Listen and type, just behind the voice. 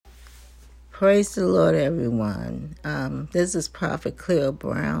Praise the Lord, everyone. This is Prophet Cleo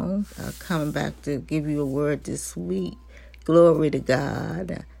Brown coming back to give you a word this week. Glory to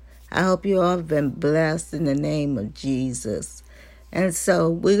God. I hope you all have been blessed in the name of Jesus. And so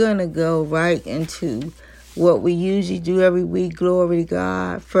we're going to go right into what we usually do every week. Glory to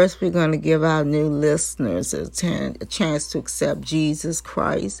God. First, we're going to give our new listeners a chance to accept Jesus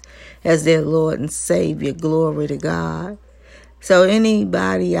Christ as their Lord and Savior. Glory to God. So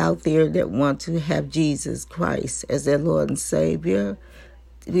anybody out there that want to have Jesus Christ as their Lord and Savior,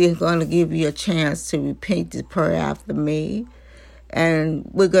 we're going to give you a chance to repeat the prayer after me. And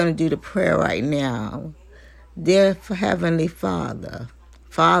we're going to do the prayer right now. Dear Heavenly Father,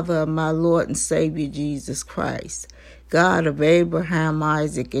 Father of my Lord and Savior Jesus Christ, God of Abraham,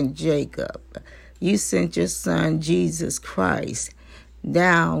 Isaac, and Jacob, you sent your Son Jesus Christ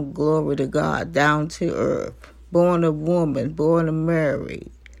down, glory to God, down to earth. Born of woman, born of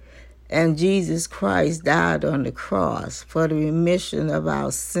Mary. And Jesus Christ died on the cross for the remission of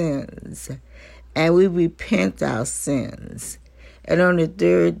our sins. And we repent our sins. And on the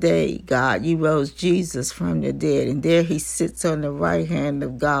third day, God, you rose Jesus from the dead. And there he sits on the right hand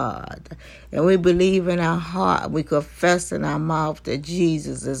of God. And we believe in our heart, we confess in our mouth that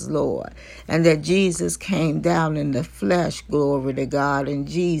Jesus is Lord. And that Jesus came down in the flesh, glory to God, in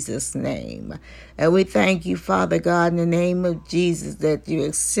Jesus' name. And we thank you, Father God, in the name of Jesus, that you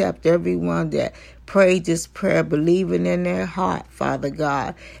accept everyone that prayed this prayer, believing in their heart, Father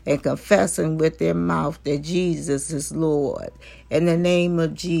God, and confessing with their mouth that Jesus is Lord. In the name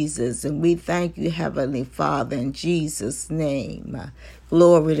of Jesus. And we thank you, Heavenly Father, in Jesus' name.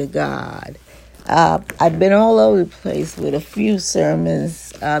 Glory to God. I've been all over the place with a few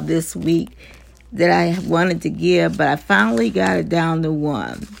sermons this week that I wanted to give, but I finally got it down to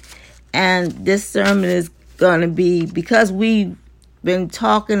one. And this sermon is going to be, because we've been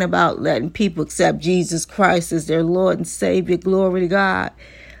talking about letting people accept Jesus Christ as their Lord and Savior, glory to God,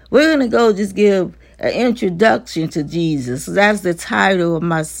 we're going to go just give an introduction to Jesus. That's the title of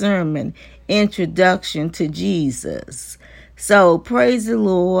my sermon, Introduction to Jesus. So praise the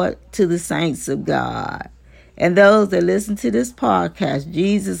Lord to the saints of God. And those that listen to this podcast,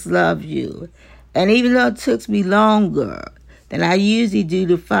 Jesus loves you. And even though it took me longer than I usually do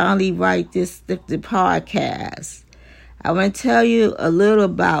to finally write the podcast, I want to tell you a little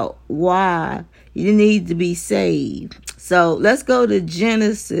about why you need to be saved. So let's go to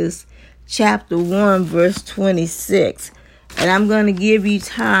Genesis chapter 1, verse 26. And I'm going to give you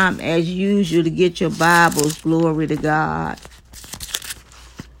time, as usual, to get your Bibles. Glory to God.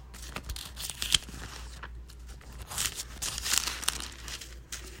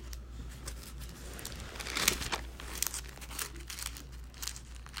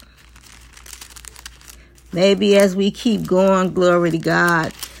 Maybe as we keep going, glory to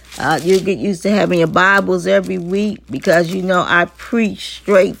God, you'll get used to having your Bibles every week, because you know I preach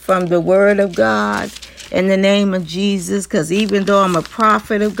straight from the Word of God in the name of Jesus, because even though I'm a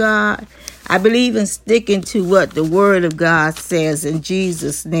prophet of God, I believe in sticking to what the Word of God says in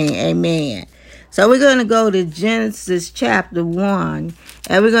Jesus' name. Amen. So we're going to go to Genesis chapter 1,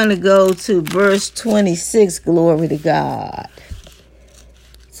 and we're going to go to verse 26, glory to God.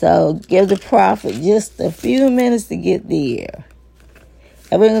 So give the prophet just a few minutes to get there.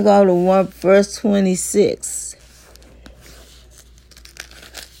 And we're going to go to verse 26.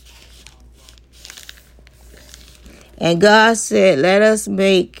 And God said, let us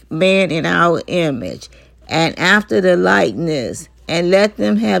make man in our image, and after the likeness, and let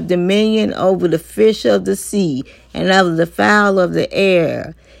them have dominion over the fish of the sea, and over the fowl of the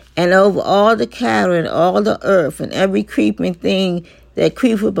air, and over all the cattle and all the earth, and every creeping thing that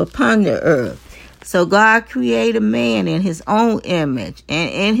creepeth upon the earth. So God created man in his own image,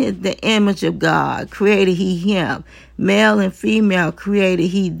 and in the image of God created he him. Male and female created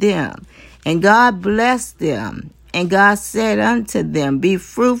he them. And God blessed them. And God said unto them, be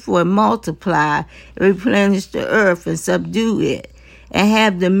fruitful and multiply, and replenish the earth and subdue it, and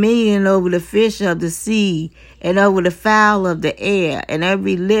have dominion over the fish of the sea, and over the fowl of the air, and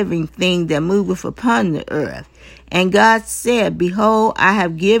every living thing that moveth upon the earth. And God said, behold, I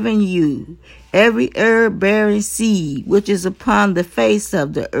have given you every herb-bearing seed which is upon the face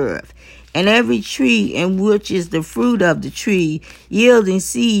of the earth, and every tree in which is the fruit of the tree, yielding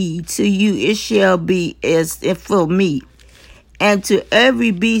seed to you, it shall be as for meat. And to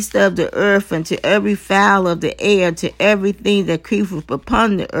every beast of the earth, and to every fowl of the air, to everything that creepeth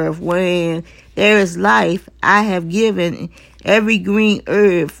upon the earth, wherein there is life, I have given every green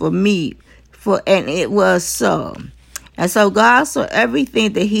herb for meat. And it was so. And so God saw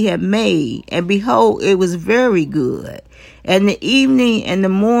everything that he had made, and behold, it was very good. and the evening and the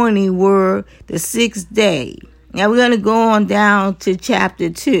morning were the sixth day. Now we're going to go on down to chapter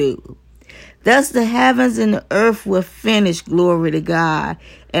 2. Thus the heavens and the earth were finished, glory to God,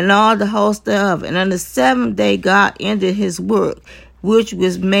 and all the host thereof. And on the seventh day God ended his work, which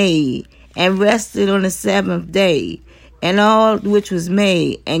was made, and rested on the seventh day, and all which was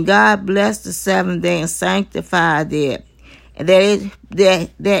made. And God blessed the seventh day and sanctified it, and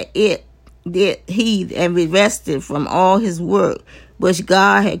he rested from all his work which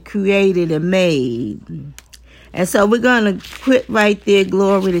God had created and made. And so we're going to quit right there,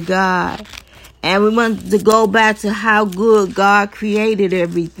 glory to God. And we want to go back to how good God created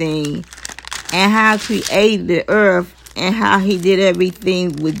everything, and how he created the earth, and how he did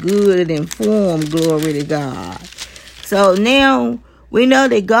everything with good and form, glory to God. So now we know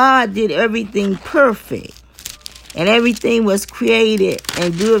that God did everything perfect, and everything was created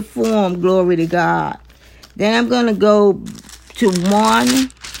in good form, glory to God. Then I'm going to go to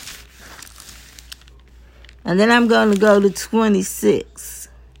 1, and then I'm going to go to 26.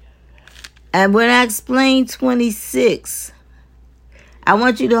 And when I explain 26, I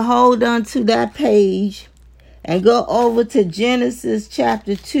want you to hold on to that page and go over to Genesis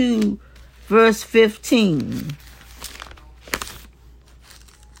chapter 2, verse 15.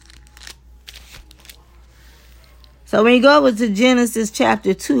 So when you go over to Genesis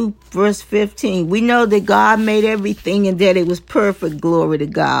chapter 2, verse 15, we know that God made everything and that it was perfect, glory to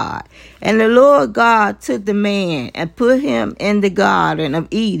God. And the Lord God took the man and put him in the garden of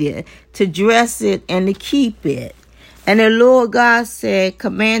Eden to dress it and to keep it. And the Lord God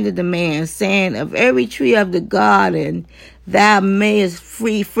commanded the man, saying, of every tree of the garden thou mayest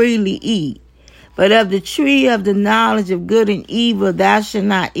freely eat. But of the tree of the knowledge of good and evil thou shalt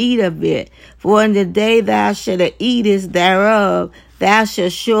not eat of it. For in the day thou shalt eatest thereof, thou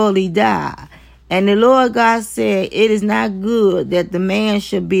shalt surely die. And the Lord God said, it is not good that the man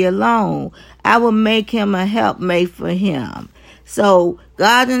should be alone. I will make him a helpmate for him. So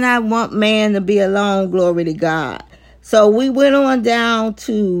God did not want man to be alone, glory to God. So we went on down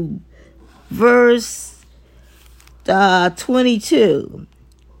to verse 22.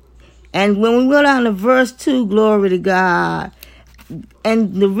 And when we go down to verse 2, glory to God,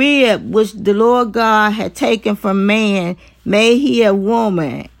 and the rib which the Lord God had taken from man, made he a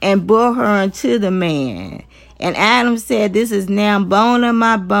woman, and bore her unto the man. And Adam said, this is now bone of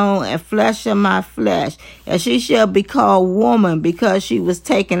my bone and flesh of my flesh, and she shall be called woman, because she was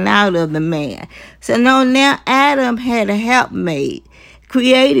taken out of the man. So now Adam had a helpmate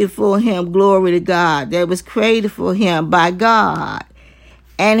created for him, glory to God, that was created for him by God.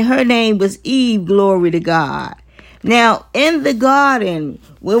 And her name was Eve, glory to God. Now, in the garden,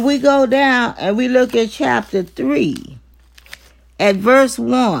 when we go down and we look at chapter 3, at verse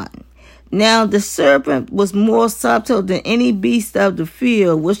 1, now the serpent was more subtle than any beast of the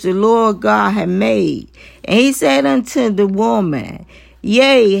field which the Lord God had made. And he said unto the woman,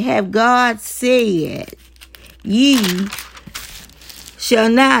 yea, have God said, ye shall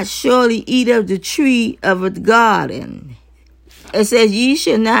not surely eat of the tree of the garden. It says, ye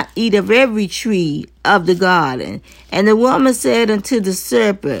shall not eat of every tree of the garden. And the woman said unto the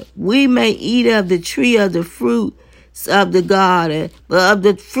serpent, we may eat of the tree of the fruit of the garden, but of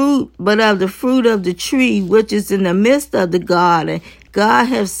the fruit of the tree which is in the midst of the garden, God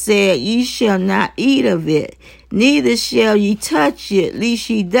hath said, ye shall not eat of it, neither shall ye touch it, lest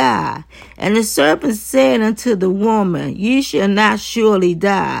ye die. And the serpent said unto the woman, ye shall not surely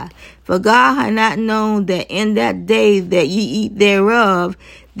die. For God had not known that in that day that ye eat thereof,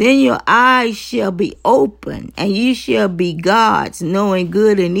 then your eyes shall be open, and ye shall be gods, knowing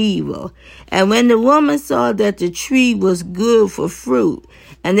good and evil. And when the woman saw that the tree was good for fruit,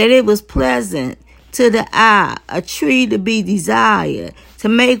 and that it was pleasant to the eye, a tree to be desired, to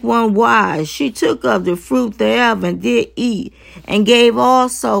make one wise, she took of the fruit thereof and did eat, and gave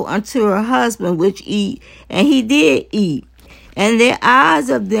also unto her husband which eat, and he did eat. And their eyes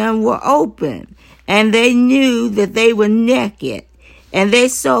of them were open, and they knew that they were naked. And they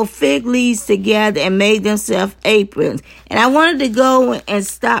sewed fig leaves together and made themselves aprons. And I wanted to go and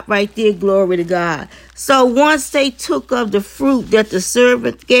stop right there, glory to God. So once they took of the fruit that the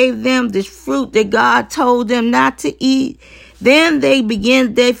serpent gave them, the fruit that God told them not to eat, then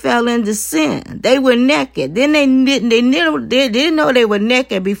they fell into sin. They were naked. Then they didn't know they were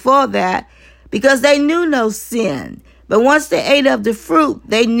naked before that, because they knew no sin. But once they ate of the fruit,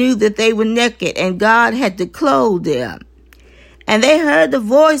 they knew that they were naked, and God had to clothe them. And they heard the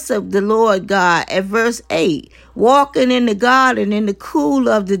voice of the Lord God at verse 8, walking in the garden in the cool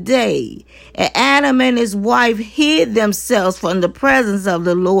of the day. And Adam and his wife hid themselves from the presence of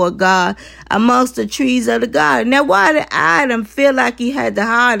the Lord God amongst the trees of the garden. Now, why did Adam feel like he had to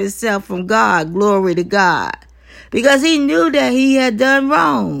hide himself from God? Glory to God. Because he knew that he had done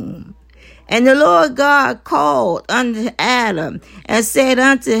wrong. And the Lord God called unto Adam and said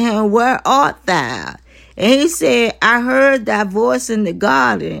unto him, Where art thou? And he said, I heard thy voice in the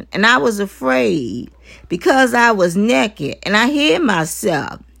garden, and I was afraid, because I was naked, and I hid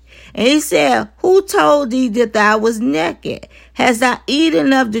myself. And he said, Who told thee that thou was naked? Hast thou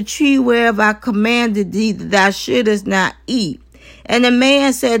eaten of the tree whereof I commanded thee that thou shouldest not eat? And the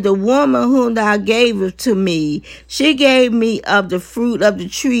man said, The woman whom thou gavest to me, she gave me of the fruit of the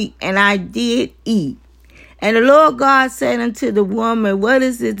tree, and I did eat. And the Lord God said unto the woman, What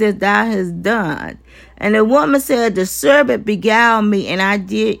is it that thou hast done? And the woman said, The serpent beguiled me, and I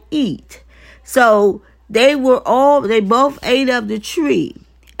did eat. So they both ate of the tree.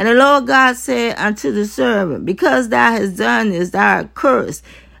 And the Lord God said unto the serpent, Because thou hast done this, thou art cursed.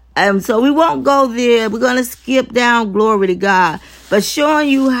 So we won't go there. We're going to skip down, glory to God, but showing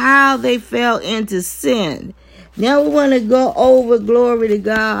you how they fell into sin. Now we want to go over, glory to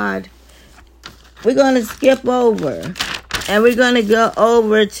God. We're going to skip over, and we're going to go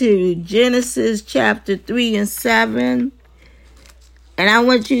over to Genesis chapter 3 and 7. And I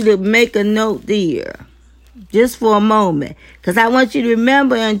want you to make a note there, just for a moment, because I want you to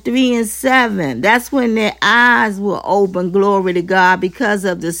remember in 3 and 7, that's when their eyes were open, glory to God, because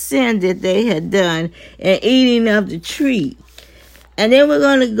of the sin that they had done in eating of the tree. And then we're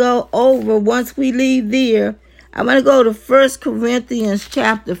going to go over, once we leave there, I'm going to go to 1 Corinthians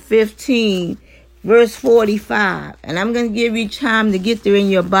chapter 15, verse 45. And I'm going to give you time to get there in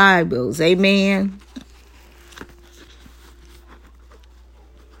your Bibles. Amen.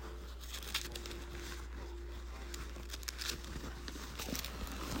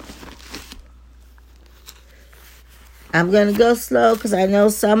 I'm going to go slow because I know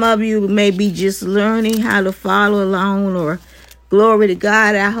some of you may be just learning how to follow along, or glory to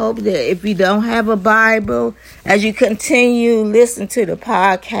God. I hope that if you don't have a Bible, as you continue listen to the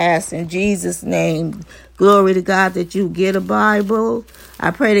podcast in Jesus' name, glory to God, that you get a Bible.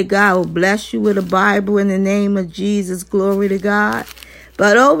 I pray that God will bless you with a Bible in the name of Jesus, glory to God.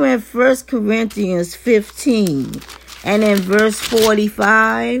 But over in 1 Corinthians 15 and in verse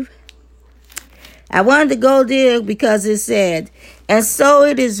 45, I wanted to go there because it said, And so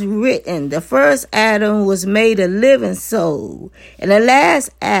it is written, the first Adam was made a living soul, and the last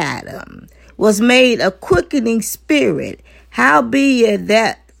Adam was made a quickening spirit. Howbeit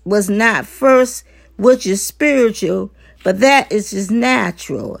that was not first which is spiritual, but that is just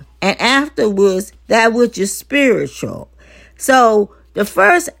natural, and afterwards that which is spiritual. So the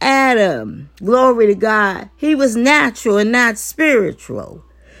first Adam, glory to God, he was natural and not spiritual.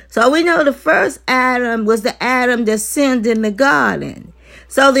 So we know the first Adam was the Adam that sinned in the garden.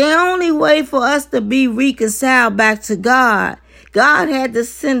 So the only way for us to be reconciled back to God, God had to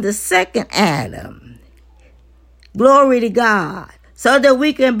send the second Adam. Glory to God. So that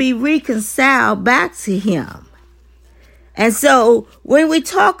we can be reconciled back to him. And so when we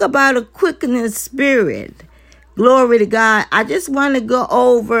talk about a quickening spirit, glory to God, I just want to go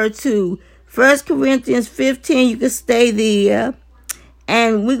over to 1 Corinthians 15. You can stay there.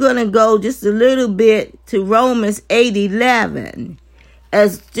 And we're going to go just a little bit to Romans 8:11,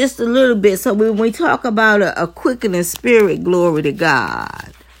 as just a little bit. So when we talk about a quickening spirit, glory to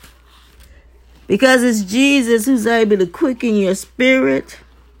God. Because it's Jesus who's able to quicken your spirit.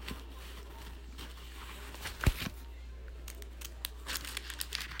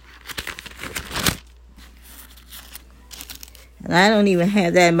 And I don't even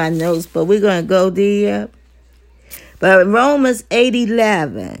have that in my notes, but we're going to go there. But Romans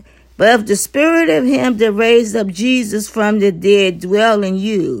 8:11, But if the spirit of him that raised up Jesus from the dead dwell in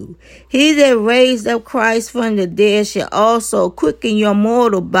you, he that raised up Christ from the dead shall also quicken your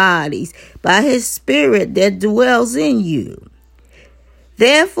mortal bodies by his spirit that dwells in you.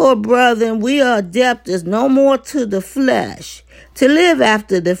 Therefore, brethren, we are debtors no more to the flesh, to live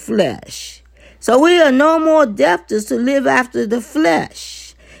after the flesh. So we are no more debtors to live after the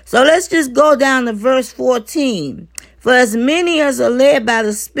flesh. So let's just go down to verse 14. For as many as are led by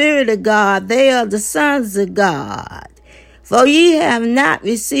the Spirit of God, they are the sons of God. For ye have not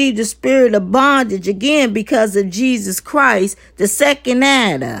received the spirit of bondage again because of Jesus Christ, the second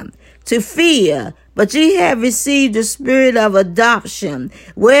Adam. to fear, but ye have received the spirit of adoption,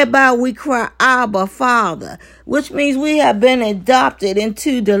 whereby we cry, Abba, Father, which means we have been adopted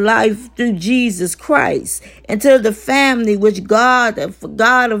into the life through Jesus Christ, into the family which God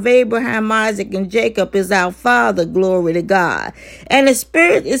of Abraham, Isaac, and Jacob is our Father, glory to God. And the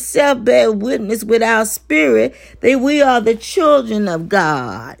Spirit itself bear witness with our spirit that we are the children of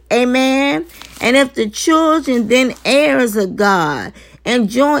God. Amen. And if the children, then heirs of God,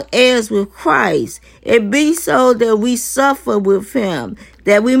 and joint heirs with Christ, it be so that we suffer with him,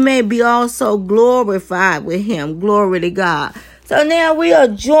 that we may be also glorified with him. Glory to God. So now we are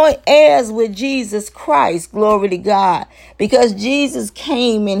joint heirs with Jesus Christ. Glory to God. Because Jesus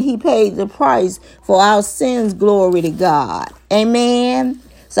came and he paid the price for our sins. Glory to God. Amen.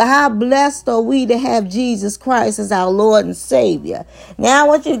 So how blessed are we to have Jesus Christ as our Lord and Savior. Now I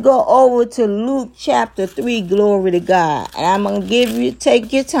want you to go over to Luke chapter 3, glory to God. And I'm going to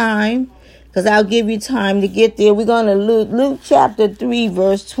take your time, because I'll give you time to get there. We're going to Luke chapter 3,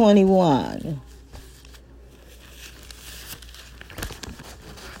 verse 21.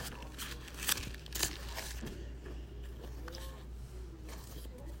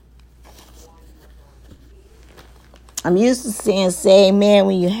 I'm used to saying say amen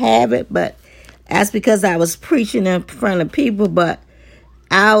when you have it, but that's because I was preaching in front of people, but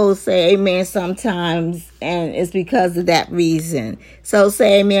I will say amen sometimes, and it's because of that reason. So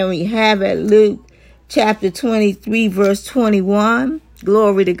say amen when you have it. Luke chapter 23, verse 21.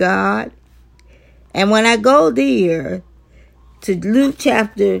 Glory to God. And when I go there to Luke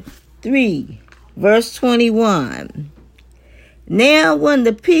chapter 3, verse 21. Now when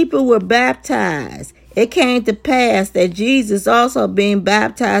the people were baptized, it came to pass that Jesus also being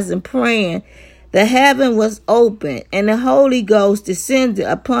baptized and praying, the heaven was opened, and the Holy Ghost descended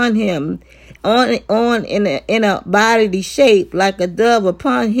upon him in a bodily shape like a dove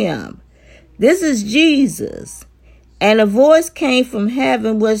upon him. This is Jesus. And a voice came from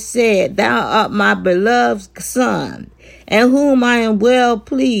heaven which said, Thou art my beloved Son, in whom I am well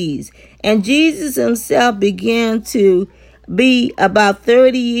pleased. And Jesus himself began to be about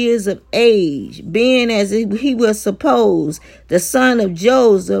 30 years of age, being as he was supposed the son of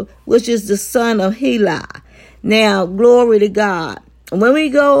Joseph, which is the son of Heli. Now, glory to God. When we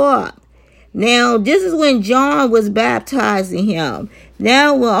go up, now this is when John was baptizing him.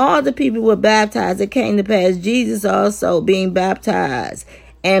 Now, when all the people were baptized, it came to pass Jesus also being baptized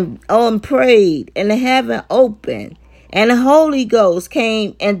and prayed, and the heaven opened, and the Holy Ghost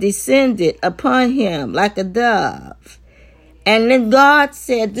came and descended upon him like a dove. And then God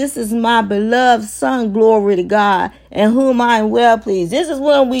said, This is my beloved Son, glory to God, in whom I am well pleased. This is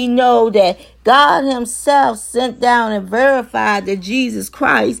when we know that God himself sent down and verified that Jesus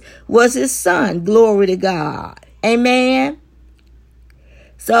Christ was his Son, glory to God. Amen.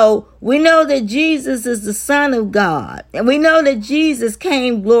 So we know that Jesus is the Son of God. And we know that Jesus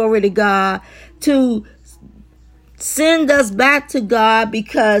came, glory to God, to send us back to God,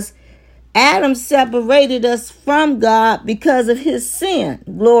 because Adam separated us from God because of his sin.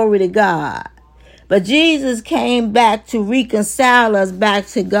 Glory to God. But Jesus came back to reconcile us back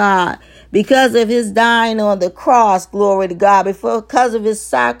to God because of his dying on the cross. Glory to God. Because of his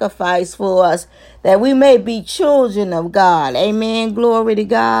sacrifice for us, that we may be children of God. Amen. Glory to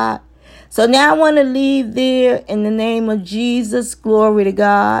God. So now I want to leave there in the name of Jesus. Glory to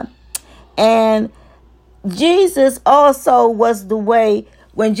God. And Jesus also was the way.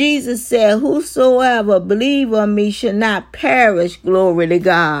 When Jesus said, Whosoever believe on me shall not perish, glory to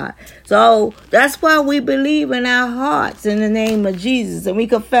God. So that's why we believe in our hearts in the name of Jesus, and we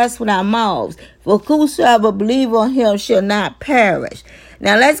confess with our mouths. For whosoever believe on him shall not perish.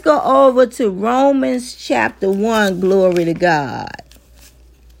 Now let's go over to Romans chapter 1, glory to God.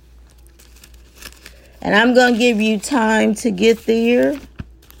 And I'm going to give you time to get there.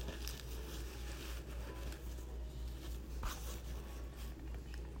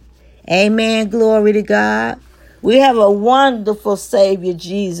 Amen. Glory to God. We have a wonderful Savior,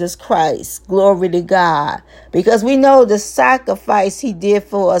 Jesus Christ. Glory to God. Because we know the sacrifice he did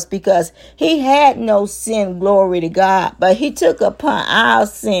for us, because he had no sin, glory to God. But he took upon our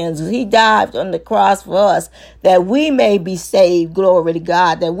sins. He died on the cross for us, that we may be saved, glory to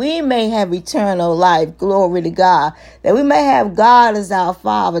God. That we may have eternal life, glory to God. That we may have God as our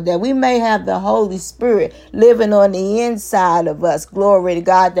Father. That we may have the Holy Spirit living on the inside of us, glory to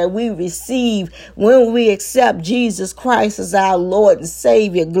God. That we receive when we accept Jesus Christ as our Lord and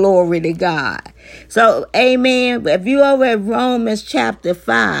Savior, glory to God. So, amen. If you are at Romans chapter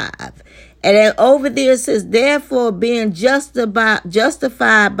 5, And then over there it says, therefore being justified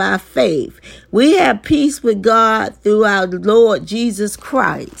by faith, we have peace with God through our Lord Jesus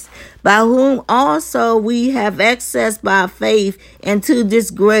Christ, by whom also we have access by faith into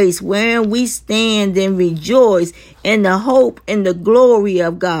this grace, wherein we stand and rejoice in the hope and the glory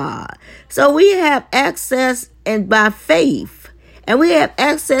of God. So we have access and by faith, and we have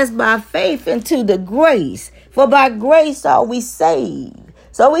access by faith into the grace. For by grace are we saved.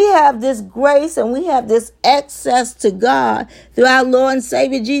 So we have this grace and we have this access to God through our Lord and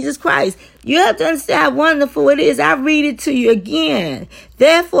Savior Jesus Christ. You have to understand how wonderful it is. I read it to you again.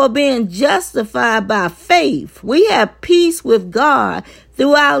 Therefore, being justified by faith, we have peace with God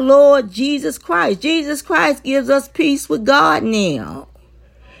through our Lord Jesus Christ. Jesus Christ gives us peace with God now,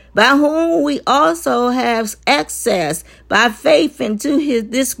 by whom we also have access by faith into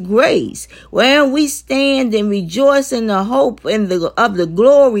this grace, wherein we stand and rejoice in the hope of the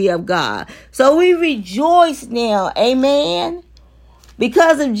glory of God. So we rejoice now, amen.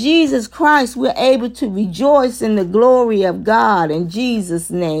 Because of Jesus Christ, we're able to rejoice in the glory of God in Jesus'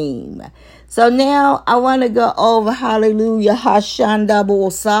 name. So now I want to go over, hallelujah, Hashanda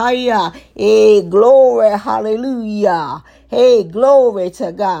Bosaya, hey, glory, hallelujah. Hey, glory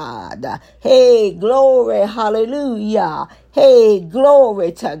to God. Hey, glory, hallelujah. Hey,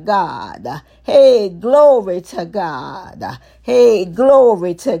 glory to God. Hey, glory to God. Hey,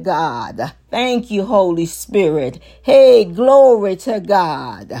 glory to God. Thank you, Holy Spirit. Hey, glory to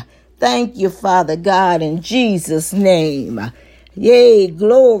God. Thank you, Father God, in Jesus' name. Yay,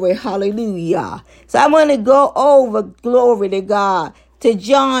 glory, hallelujah. So I want to go over, glory to God, to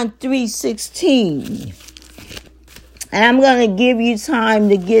John 3:16. And I'm going to give you time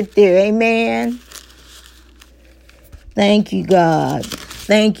to get there. Amen. Thank you, God.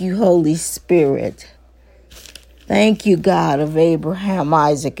 Thank you, Holy Spirit. Thank you, God of Abraham,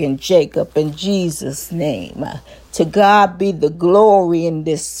 Isaac, and Jacob, in Jesus' name. To God be the glory in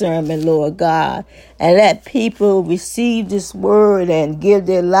this sermon, Lord God. And let people receive this word and give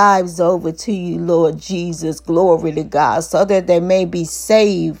their lives over to you, Lord Jesus. Glory to God. So that they may be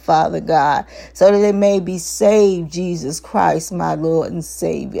saved, Father God. So that they may be saved, Jesus Christ, my Lord and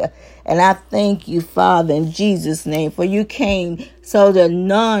Savior. And I thank you, Father, in Jesus' name, for you came so that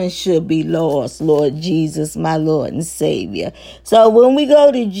none should be lost, Lord Jesus, my Lord and Savior. So when we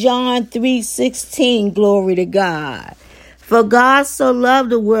go to John 3:16, glory to God. For God so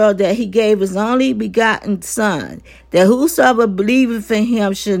loved the world that he gave his only begotten Son, that whosoever believeth in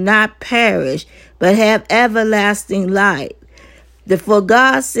him should not perish, but have everlasting life. For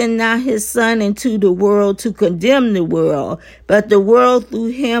God sent not his Son into the world to condemn the world, but the world through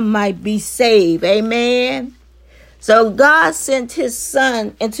him might be saved. Amen. So God sent his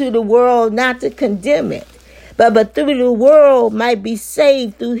Son into the world not to condemn it, but through the world might be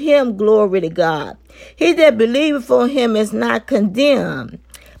saved through him. Glory to God. He that believeth on him is not condemned,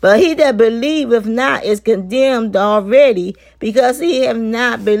 but he that believeth not is condemned already, because he have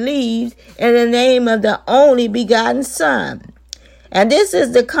not believed in the name of the only begotten Son. And this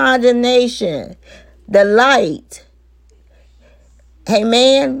is the condemnation. The light,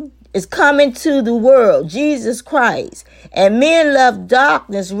 amen, is coming to the world, Jesus Christ. And men love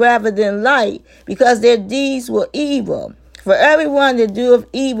darkness rather than light, because their deeds were evil. For everyone that doeth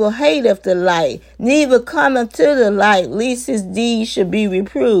evil hateth the light, neither cometh to the light, lest his deeds should be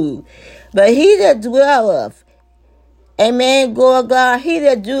reproved. But he that dwelleth, amen, God, he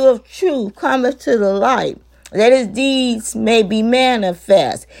that doeth truth cometh to the light, that his deeds may be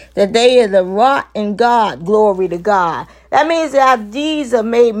manifest, that they are the wrought in God. Glory to God. That means that our deeds are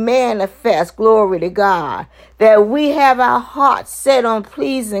made manifest. Glory to God. That we have our heart set on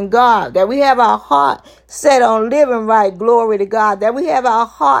pleasing God. That we have our heart set on living right. Glory to God. That we have our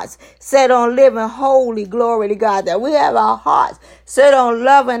hearts set on living holy. Glory to God. That we have our hearts set on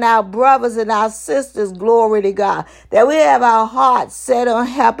loving our brothers and our sisters. Glory to God. That we have our hearts set on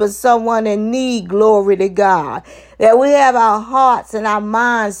helping someone in need. Glory to God. That we have our hearts and our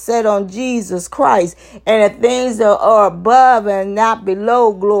minds set on Jesus Christ and the things that are above and not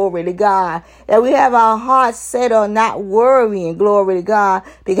below. Glory to God. That we have our hearts set on not worrying. Glory to God.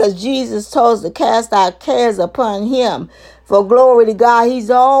 Because Jesus told us to cast our cares upon him. For glory to God, he's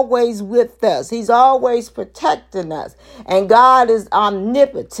always with us. He's always protecting us. And God is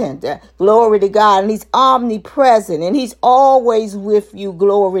omnipotent. Glory to God. And he's omnipresent. And he's always with you.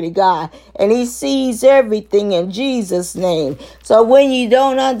 Glory to God. And he sees everything in Jesus' name. So when you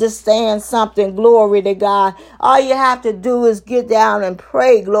don't understand something, glory to God, all you have to do is get down and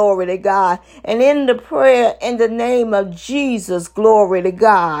pray. Glory to God. And in the prayer, in the name of Jesus, glory to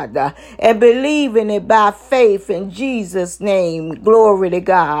God. And believe in it by faith in Jesus' name. Glory to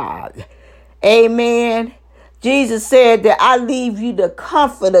God. Amen. Jesus said that I leave you the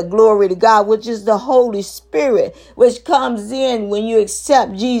comforter, glory to God, which is the Holy Spirit, which comes in when you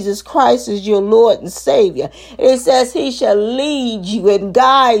accept Jesus Christ as your Lord and Savior. It says he shall lead you and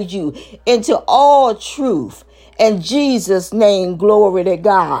guide you into all truth. In Jesus' name, glory to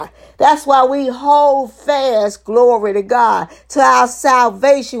God. That's why we hold fast, glory to God, to our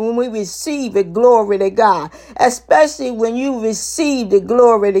salvation when we receive it, glory to God. Especially when you receive the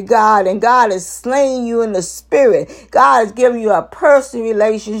glory to God and God is slaying you in the spirit. God is giving you a personal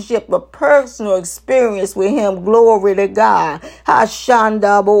relationship, a personal experience with him, glory to God.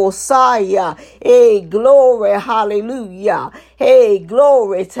 Hashanda Bosaya. Hey, glory, hallelujah. Hey,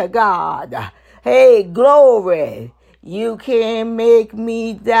 glory to God. Hey, glory. You can't make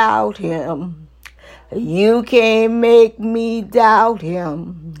me doubt him. You can't make me doubt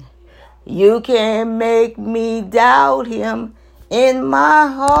him. You can't make me doubt him in my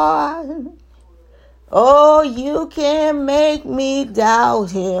heart. Oh, you can't make me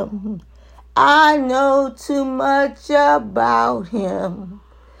doubt him. I know too much about him.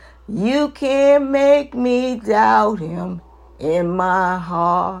 You can't make me doubt him in my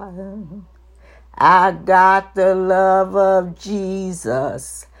heart. I got the love of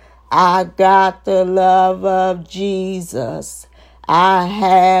Jesus. I got the love of Jesus. I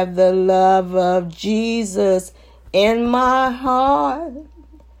have the love of Jesus in my heart.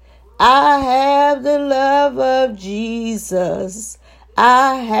 I have the love of Jesus.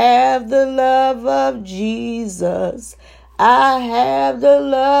 I have the love of Jesus. I have the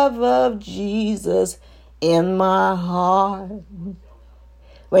love of Jesus in my heart.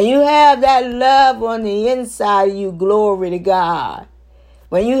 When you have that love on the inside of you, glory to God.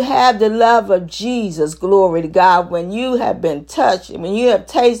 When you have the love of Jesus, glory to God. When you have been touched, when you have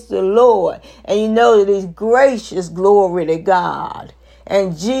tasted the Lord, and you know that he's gracious, glory to God.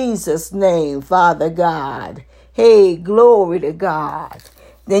 In Jesus' name, Father God. Hey, glory to God.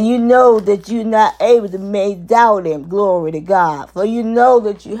 Then you know that you're not able to make doubt him, glory to God. For you know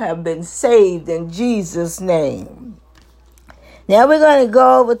that you have been saved in Jesus' name. Now we're going to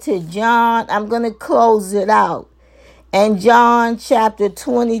go over to John. I'm going to close it out. And John chapter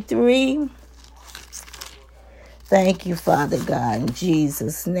 23. Thank you, Father God, in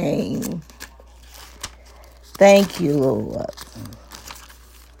Jesus' name. Thank you, Lord.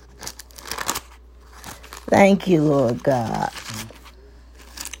 Thank you, Lord God.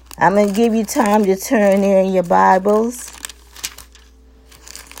 I'm going to give you time to turn in your Bibles.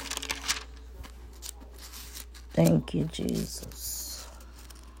 Thank you, Jesus.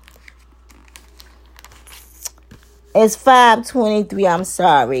 It's 5:23, I'm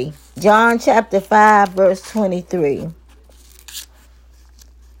sorry. John chapter 5, verse 23.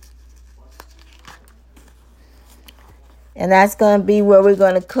 And that's going to be where we're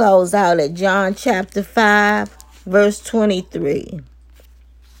going to close out at John chapter 5, verse 23.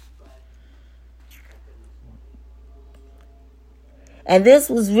 And this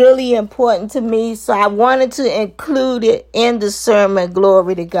was really important to me, so I wanted to include it in the sermon,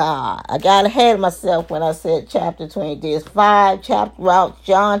 glory to God. I got ahead of myself when I said chapter 23. It's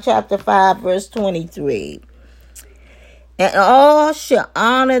John chapter 5, verse 23. And all shall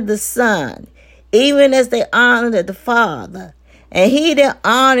honor the Son, even as they honor the Father. And he that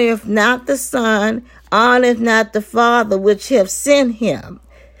honoreth not the Son, honoreth not the Father which hath sent him.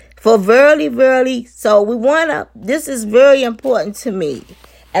 For verily, verily, this is very important to me.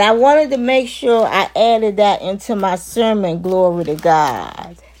 And I wanted to make sure I added that into my sermon, glory to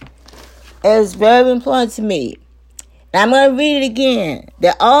God. It's very important to me. And I'm going to read it again.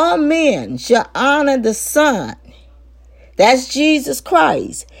 That all men shall honor the Son. That's Jesus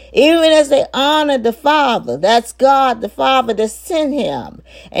Christ. Even as they honor the Father. That's God the Father that sent him.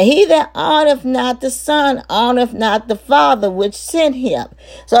 And he that honoreth not the Son, honoreth not the Father which sent him.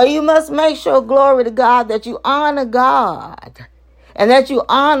 So you must make sure, glory to God, that you honor God. And that you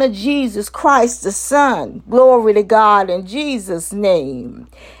honor Jesus Christ the Son. Glory to God in Jesus' name.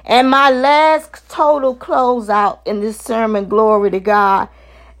 And my last total closeout in this sermon, glory to God.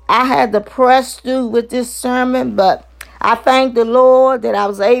 I had to press through with this sermon, but I thank the Lord that I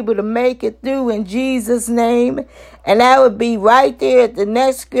was able to make it through in Jesus' name. And that would be right there at the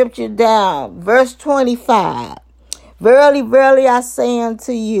next scripture down, verse 25. Verily, verily, I say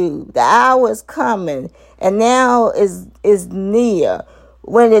unto you, the hour is coming, and now is near,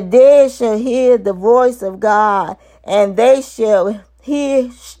 when the dead shall hear the voice of God, and they shall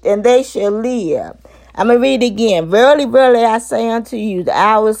hear, and they shall live. I'm going to read it again. Verily, verily, I say unto you, the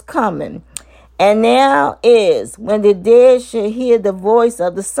hour is coming, and now is, when the dead shall hear the voice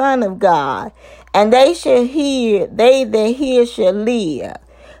of the Son of God, and they that hear shall live.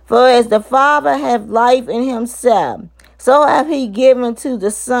 For as the Father hath life in himself, so hath he given to the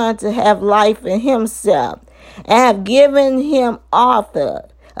Son to have life in himself, and have given him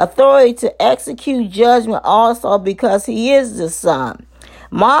authority to execute judgment also, because he is the Son.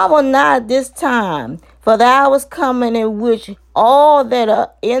 Marvel not at this time, for the hour is coming in which all that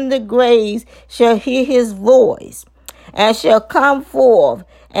are in the graves shall hear his voice, and shall come forth,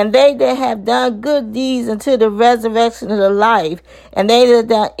 and they that have done good deeds unto the resurrection of the life, and they that have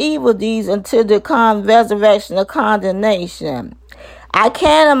done evil deeds unto the resurrection of condemnation. I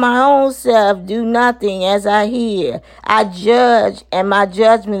can of my own self do nothing as I hear. I judge, and my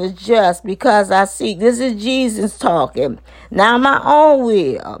judgment is just, because I seek. This is Jesus talking. Not my own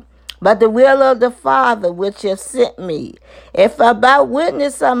will, but the will of the Father which hath sent me. If I bear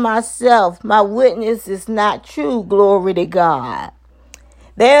witness of myself, my witness is not true. Glory to God.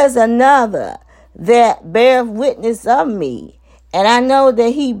 There's another that beareth witness of me, and I know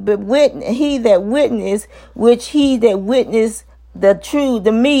that he that witness, which he that witness the true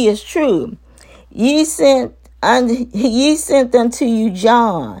to me is true. Ye sent unto you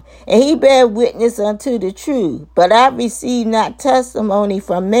John, and he bare witness unto the truth. But I received not testimony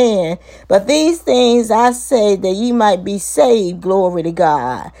from man, but these things I say that ye might be saved. Glory to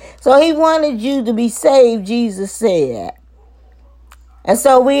God. So he wanted you to be saved, Jesus said. And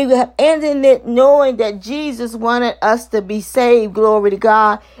so we have ended it knowing that Jesus wanted us to be saved, glory to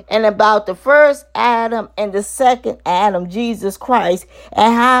God, and about the first Adam and the second Adam, Jesus Christ,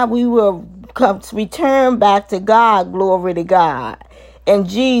 and how we will come to return back to God, glory to God, in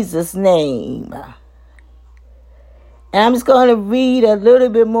Jesus' name. And I'm just going to read a little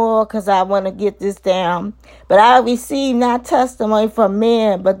bit more because I want to get this down. But I received not testimony from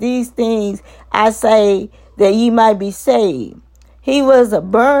men, but these things I say that ye might be saved. He was a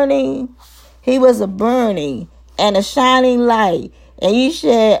burning and a shining light,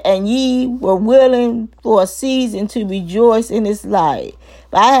 and ye were willing for a season to rejoice in his light.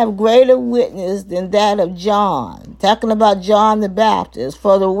 But I have greater witness than that of John, talking about John the Baptist,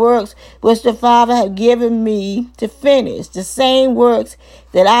 for the works which the Father hath given me to finish, the same works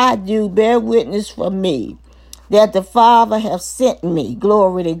that I do bear witness for me, that the Father hath sent me.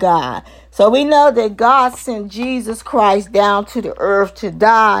 Glory to God. So we know that God sent Jesus Christ down to the earth to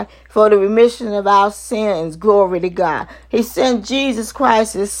die for the remission of our sins. Glory to God. He sent Jesus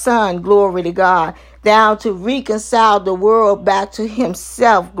Christ, his Son, glory to God, down to reconcile the world back to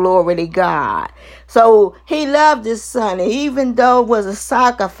himself. Glory to God. So he loved his Son, and even though it was a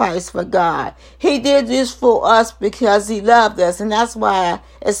sacrifice for God, he did this for us because he loved us. And that's why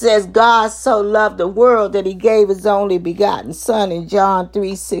it says God so loved the world that he gave his only begotten Son in John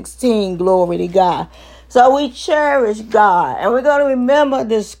 3:16. Glory to God. So we cherish God, and we're going to remember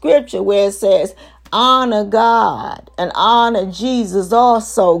the scripture where it says, honor God and honor Jesus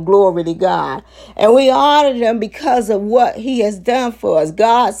also, glory to God. And we honor them because of what he has done for us.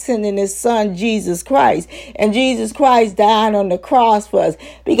 God sending his Son, Jesus Christ, and Jesus Christ dying on the cross for us,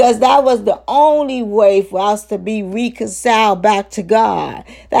 because that was the only way for us to be reconciled back to God.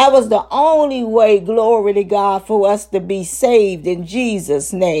 That was the only way, glory to God, for us to be saved in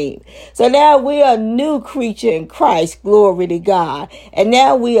Jesus' name. So now we are a new creature in Christ, glory to God. And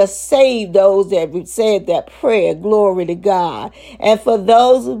now we are saved, those that said that prayer, glory to God. And for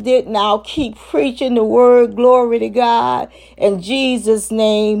those who didn't, I'll keep preaching the word, glory to God, in Jesus'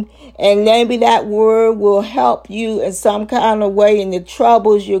 name. And maybe that word will help you in some kind of way in the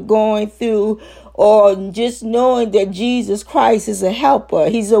troubles you're going through, or just knowing that Jesus Christ is a helper.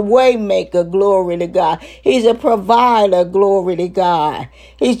 He's a way maker, glory to God. He's a provider, glory to God.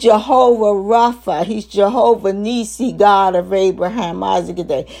 He's Jehovah Rapha. He's Jehovah Nisi, God of Abraham, Isaac, and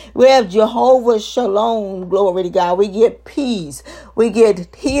Jacob. We have Jehovah Shalom, glory to God. We get peace. We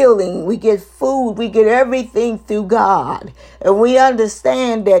get healing. We get food. We get everything through God. And we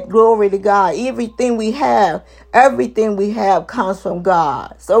understand that, glory to God, everything we have comes from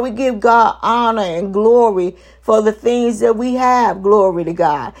God. So we give God honor and glory for the things that we have, glory to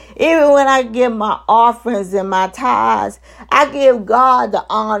God. Even when I give my offerings and my tithes, I give God the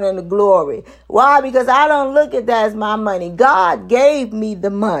honor and the glory. Why? Because I don't look at that as my money. God gave me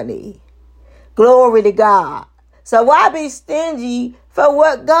the money. Glory to God. So why be stingy for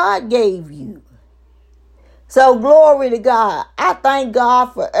what God gave you? So glory to God. I thank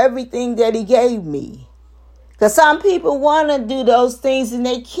God for everything that he gave me. Because some people want to do those things and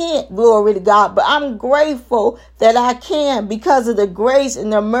they can't, glory to God. But I'm grateful that I can because of the grace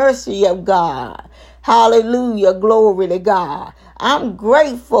and the mercy of God. Hallelujah. Glory to God. I'm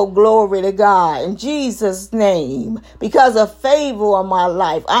grateful, glory to God, in Jesus' name, because of favor on my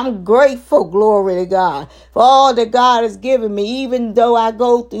life. I'm grateful, glory to God, for all that God has given me, even though I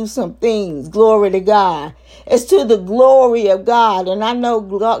go through some things, glory to God. It's to the glory of God, and I know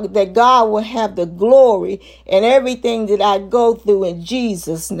that God will have the glory in everything that I go through in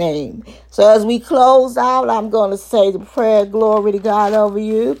Jesus' name. So as we close out, I'm going to say the prayer, glory to God, over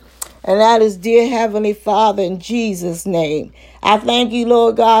you. And that is, dear Heavenly Father, in Jesus' name, I thank you,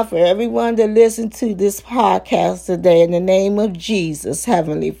 Lord God, for everyone that listened to this podcast today. In the name of Jesus,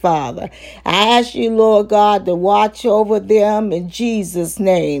 Heavenly Father, I ask you, Lord God, to watch over them in Jesus'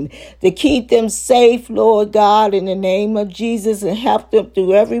 name, to keep them safe, Lord God, in the name of Jesus, and help them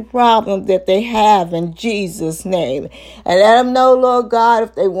through every problem that they have in Jesus' name. And let them know, Lord God,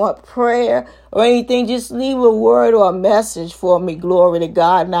 if they want prayer or anything, just leave a word or a message for me, glory to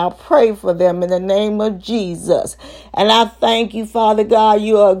God, and I'll pray for them in the name of Jesus. And I thank you, Father God,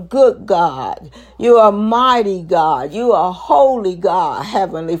 you are a good God. You are a mighty God. You are a holy God,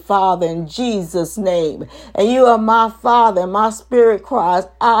 Heavenly Father, in Jesus' name. And you are my Father, and my spirit cries,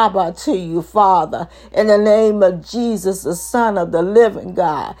 Abba, to you, Father, in the name of Jesus, the Son of the living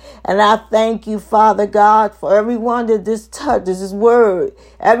God. And I thank you, Father God, for everyone that this touches this word,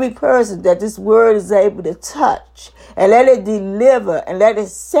 every person that this word is able to touch, and let it deliver and let it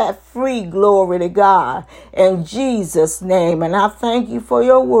set free, glory to God, in Jesus' name. And I thank you for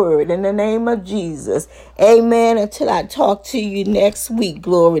your word in the name of Jesus. Amen. Until I talk to you next week,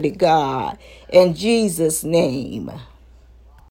 glory to God, in Jesus' name.